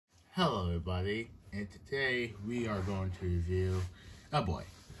Hello everybody, and today we are going to review,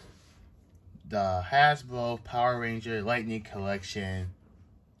 the Hasbro Power Ranger Lightning Collection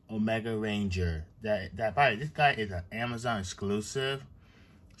Omega Ranger. By the way, this guy is an Amazon exclusive,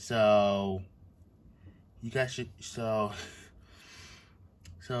 so you guys should,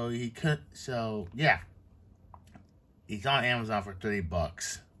 yeah, he's on Amazon for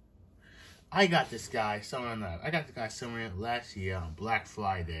 $30. I got this guy somewhere last year on Black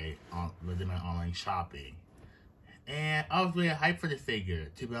Friday within my online shopping, and I was really hyped for the figure,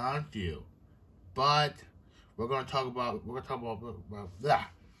 to be honest with you. But today we're gonna talk about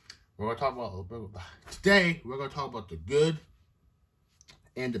the good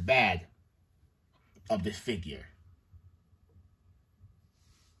and the bad of this figure.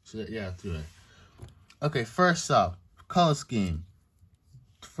 So yeah, let's do it. Okay, first up, color scheme.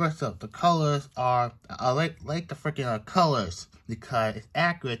 First up, the colors are, I like the freaking colors because it's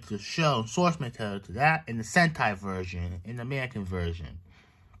accurate to show source material to that in the Sentai version, in the American version.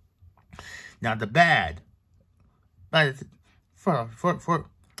 Now the bad, before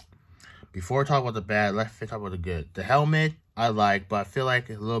we talk about the bad, let's talk about the good. The helmet I like, but I feel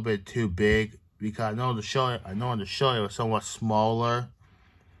like it's a little bit too big because I know in the show it was somewhat smaller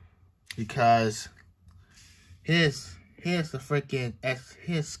because here's the freaking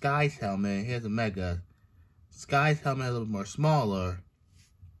here's Sky's helmet. Here's Omega. Sky's helmet a little bit more smaller,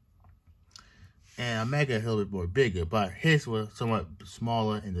 and Omega is a little bit more bigger. But his was somewhat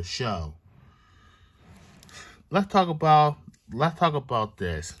smaller in the show. Let's talk about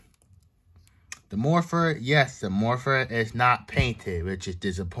this. The Morpher, yes, the Morpher is not painted, which is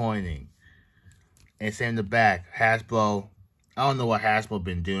disappointing. And same in the back. Hasbro, I don't know what Hasbro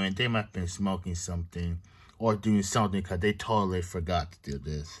been doing. They might have been smoking something or doing something because they totally forgot to do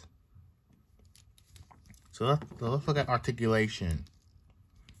this. So let's look at articulation.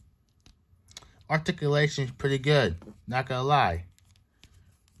 Articulation is pretty good, not gonna lie.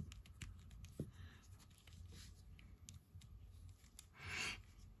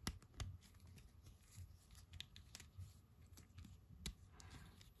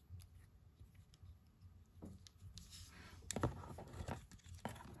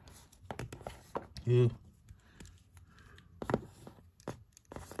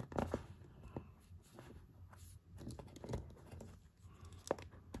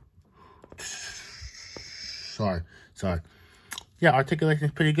 Sorry. Yeah, articulation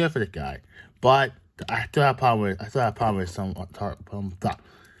is pretty good for this guy, but I still have a problem with some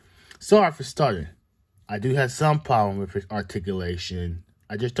Sorry for starting. I do have some problem with his articulation.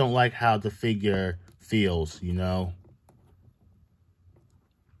 I just don't like how the figure feels, you know.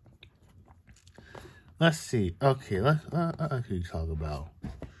 Let's see. Okay, let's talk about.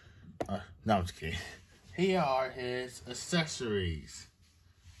 No, I'm just kidding. Here are his accessories.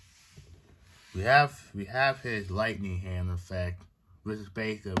 We have his lightning hand effect, which is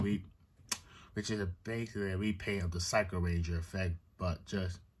basically a repaint of the Psycho Ranger effect, but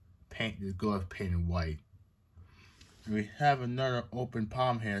just painted white. And we have another open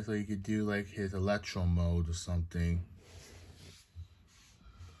palm hand, so you could do like his electro mode or something.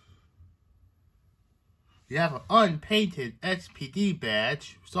 You have an unpainted SPD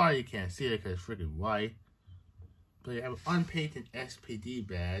badge. Sorry you can't see it because it's freaking white. But you have an unpainted SPD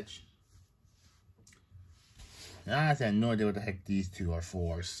badge. And I honestly have no idea what the heck these two are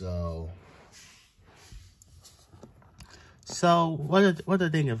for, so what do I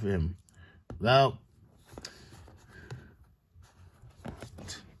think of him? Well,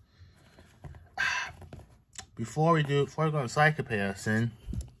 before we go to side comparison,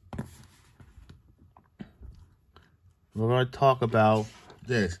 we're going to talk about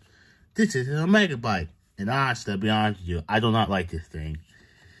this. This is an Omega bike, and honestly, to be honest with you, I do not like this thing.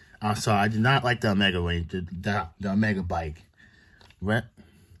 I'm sorry, I did not like the Omega Ranger, the Omega bike. When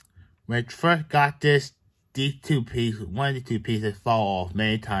I first got this, one of the two pieces fall off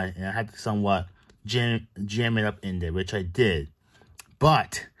many times, and I had to somewhat jam it up in there, which I did.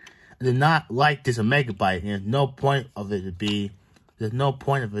 But I did not like this Omega bike, and there's no point of it to be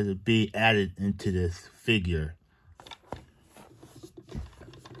added into this figure.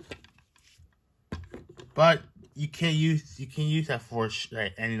 But you can use that for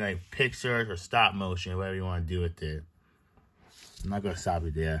any pictures or stop motion, whatever you want to do with it. I'm not gonna stop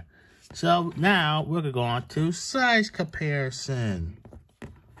it there. So now we're gonna go on to size comparison.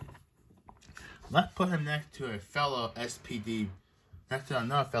 Let's put him next to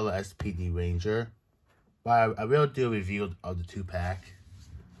another fellow SPD Ranger. But I will do a review of the 2-pack.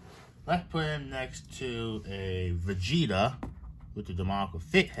 Let's put him next to a Vegeta with the demonical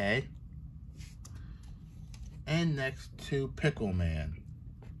fit head. And next to Pickle Man.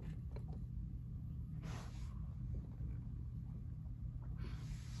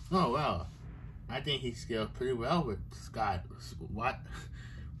 Oh, well. I think he scaled pretty well with Sky. What?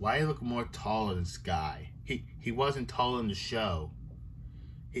 Why he look more taller than Sky? He wasn't taller in the show.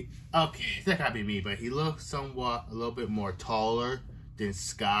 Okay, that gotta be me, but he looks somewhat a little bit more taller than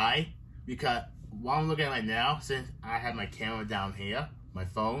Sky, because while I'm looking at it right now, since I have my camera down here, my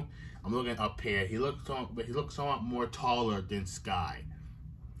phone, I'm looking up here. He looks somewhat more taller than Sky.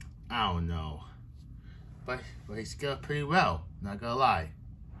 I don't know, but he scaled pretty well. Not gonna lie.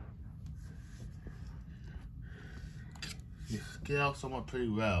 He scaled somewhat pretty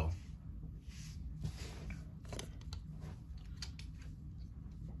well.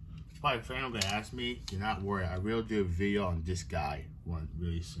 But if anyone gonna ask me, do not worry. I will do a video on this guy one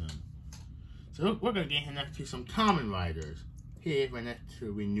really soon. So we're gonna get next to some common riders. Here, right next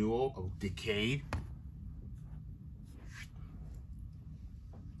to Renewal of Decade.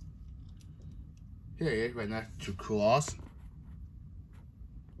 Here it is, right next to Cross.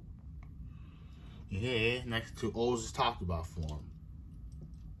 And here, next to O's talked about form.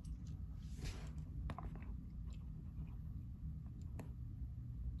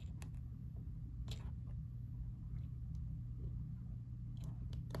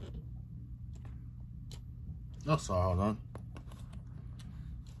 Oh, sorry, hold on.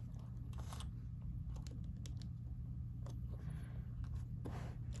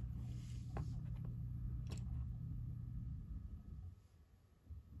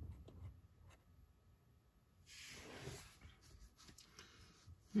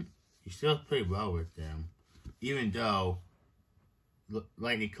 He still pretty well with them, even though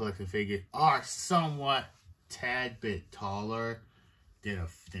Lightning Collection figures are somewhat tad bit taller than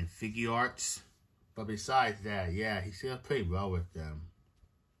figure arts. But besides that, yeah, he still pretty well with them.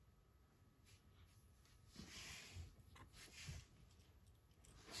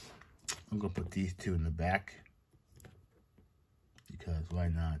 I'm gonna put these two in the back because why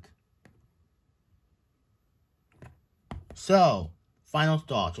not? So, final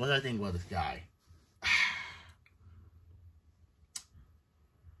thoughts. What do I think about this guy?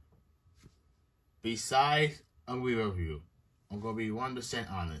 Besides a review, I'm gonna be 100%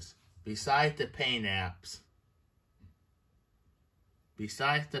 honest. Besides the paint apps,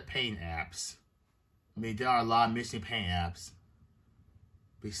 I mean, there are a lot of missing paint apps.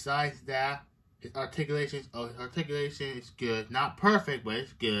 Besides that, his articulation is good. Not perfect, but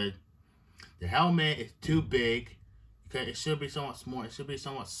it's good. The helmet is too big. Okay, it should be somewhat small. It should be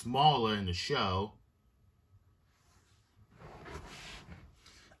somewhat smaller in the show.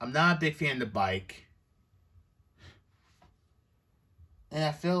 I'm not a big fan of the bike. And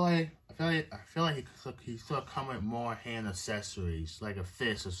I feel like he still come with more hand accessories, like a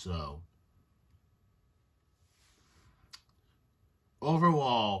fist or so.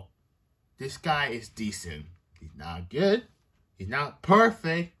 Overall, this guy is decent. He's not good. He's not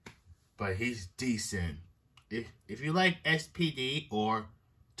perfect, but he's decent. If you like SPD or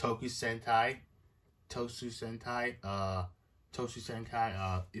Toku Sentai, if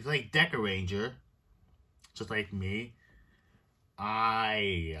you like Deca Ranger, just like me,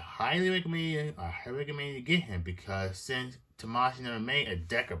 I highly recommend you to get him, because since Tamashii never made a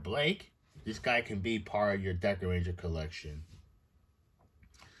Deca Blake, this guy can be part of your Deca Ranger collection.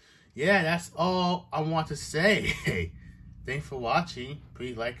 Yeah, that's all I want to say. Thanks for watching.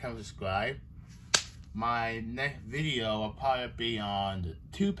 Please like, comment, subscribe. My next video will probably be on the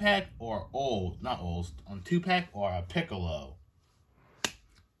 2-pack or on 2-pack or a Piccolo.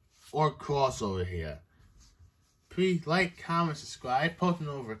 Or crossover here. Please like, comment, subscribe, post the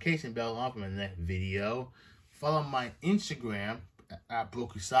notification bell on for my next video. Follow my Instagram at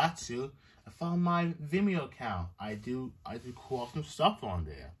Brokusatsu. And follow my Vimeo account. I do awesome stuff on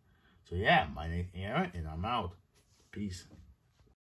there. So yeah, my name's Aaron and I'm out. Peace.